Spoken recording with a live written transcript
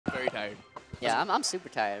tired. Yeah, I'm super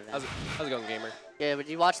tired. Man. How's it going, gamer? Yeah, did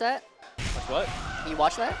you watch that? Watch what? You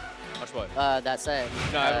watch that? Watch what? That set.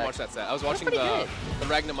 No, I haven't watched that set. I was watching the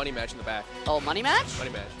Ragna money match in the back. Oh, money match?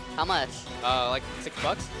 Money match. How much? Like $6.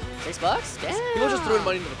 $6? Damn. People just throwing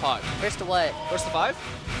money into the pot. First to what? First to 5?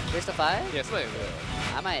 First to 5? Yeah, something like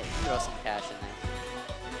that. I might throw some cash in there.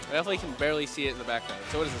 I definitely can barely see it in the background.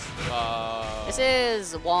 So what is this? This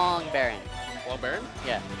is Wong Baron. Wong Baron?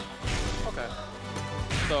 Yeah. Okay.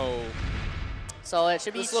 So it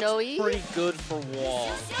should be this Choi. Looks pretty good for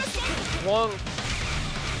Wong. Wong.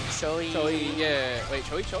 Choi. Yeah. Wait,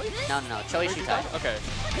 Choi? No. Choi Shutai. Okay.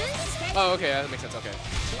 Oh, okay. That makes sense. Okay.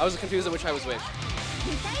 I was confused at which I was which.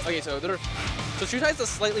 Okay, so Shutai's a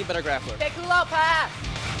slightly better grappler. Pick Hulao pass!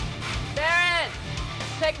 Baron!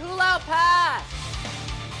 Pick Hulao pass!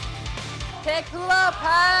 Pick Hulao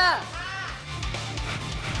pass!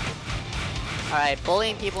 Alright,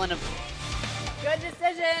 bullying people into... Good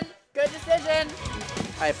decision! Good decision!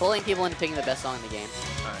 Alright, bullying people into picking the best song in the game.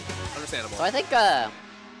 Alright, understandable. So I think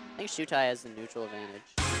Shutai has the neutral advantage.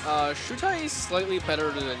 Shutai is slightly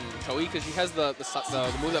better than Choi because she has the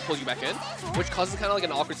move that pulls you back in, which causes kind of like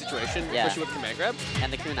an awkward situation, especially with the command grab.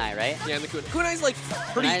 And the kunai, right? Yeah, and the kunai. Kunai is like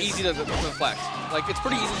pretty easy to flex. Like it's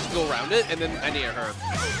pretty easy just to go around it and then end-air her.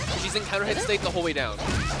 She's in counter hit state the whole way down.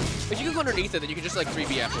 If you can go underneath it, then you can just like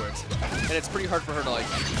 3B afterwards, and it's pretty hard for her to like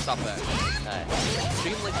stop that. She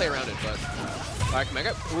can like play around it, but alright, command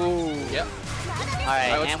grab. Ooh, yep.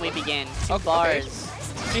 Alright, and we begin 2 bars. Okay.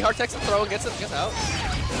 She hard techs the throw and gets out.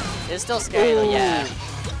 It's still scary though, yeah.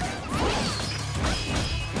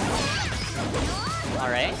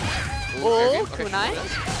 Alright. Ooh, kunai.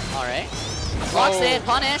 Alright. Blocks it,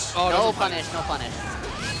 punish. Oh, no punish.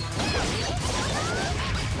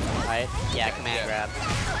 Alright, yeah, command grab.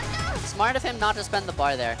 Smart of him not to spend the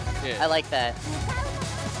bar there. Yeah. I like that.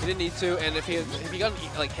 He didn't need to, and if he got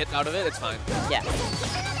like hit out of it, it's fine. Yeah.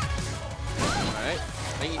 Alright.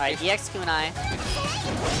 Alright, EX kunai.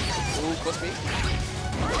 Ooh, close B.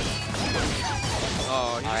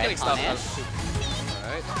 Oh, he's just getting stopped out.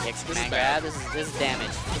 Alright. EX command grab. This is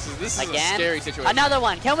damage. This is again, a scary situation. Another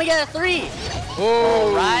one. Can we get a 3?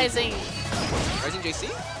 Oh, rising. Rising JC?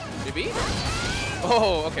 JB?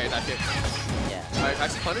 Oh, okay, that hit. Yeah. Alright,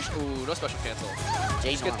 maxi punish. Ooh, no special cancel.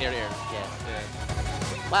 Just get air.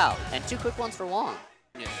 Yeah. Wow, and 2 quick ones for Wong.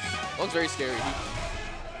 Yeah. Wong's very scary.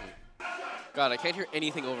 God, I can't hear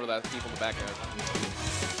anything over that people in the background.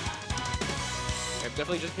 I'm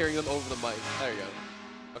definitely just hearing them over the mic. There you go.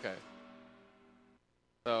 Okay.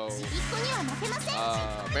 So,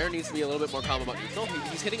 Baron needs to be a little bit more calm about neutral.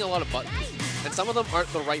 He's hitting a lot of buttons, and some of them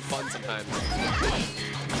aren't the right buttons sometimes.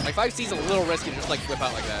 Like 5C is a little risky to just like whip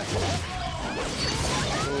out like that.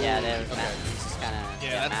 Ooh, yeah, they're just kind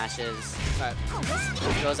of mashes.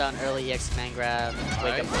 Goes out an early EX command grab,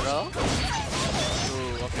 wake up throw.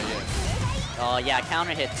 Ooh, okay, yeah. Oh yeah,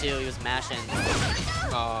 counter hit too. He was mashing.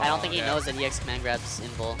 I don't think he knows that EX command grabs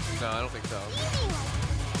invul. No, I don't think so.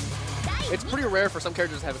 It's pretty rare for some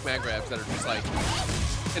characters to have command grabs that are just like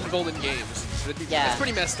invul in games. It's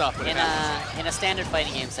pretty messed up. In a standard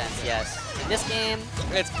fighting game sense, yes. In this game,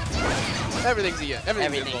 it's everything's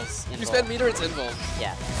invul. You spend meter, it's invul.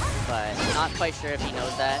 Yeah, but I'm not quite sure if he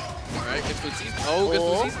knows that. All right, good food seed. Oh, good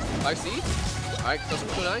food seed. 5C. All right, close to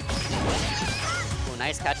kunai.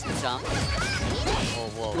 Nice catch the jump. Oh,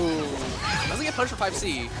 whoa. Ooh. Doesn't get punched for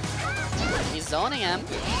 5C. He's zoning him.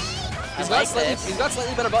 He's got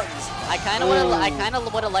slightly better buttons. I kind of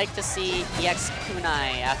would have liked to see EX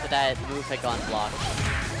kunai after that move had gone blocked.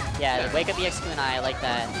 Yeah, wake up EX kunai. I like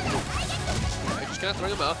that. You're just kind of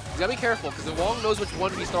throwing him out. You gotta be careful because if Wong knows which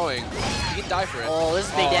one he's throwing, he can die for it. Oh, this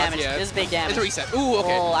is big damage. This is big damage. It's a reset. Ooh,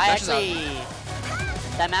 okay. Oh,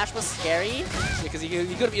 that match was scary. Yeah, because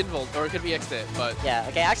he could be invuled or it could be X'd, but yeah.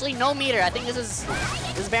 Okay, actually no meter. I think this is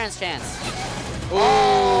Baron's chance.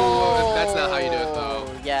 Oh, that's not how you do it though.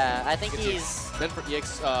 Yeah, I think he's meant for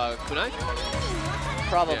EX kunai.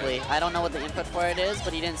 Probably. Yeah. I don't know what the input for it is,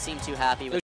 but he didn't seem too happy with